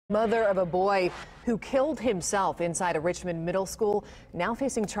Mother of a boy who killed himself inside a Richmond middle school, now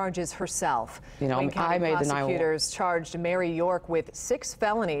facing charges herself. Wayne County prosecutors charged Mary York with 6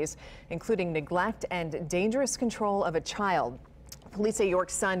 felonies, including neglect and dangerous control of a child. Police say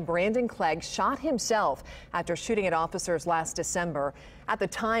York's son, Brandon Clegg, shot himself after shooting at officers last December. At the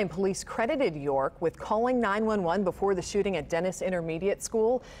time, police credited York with calling 911 before the shooting at Dennis Intermediate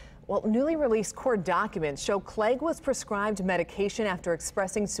School. Well, newly released court documents show Clegg was prescribed medication after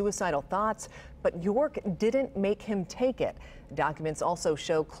expressing suicidal thoughts, but York didn't make him take it. Documents also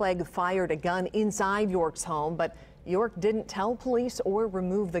show Clegg fired a gun inside York's home, but York didn't tell police or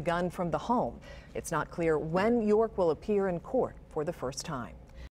remove the gun from the home. It's not clear when York will appear in court for the first time.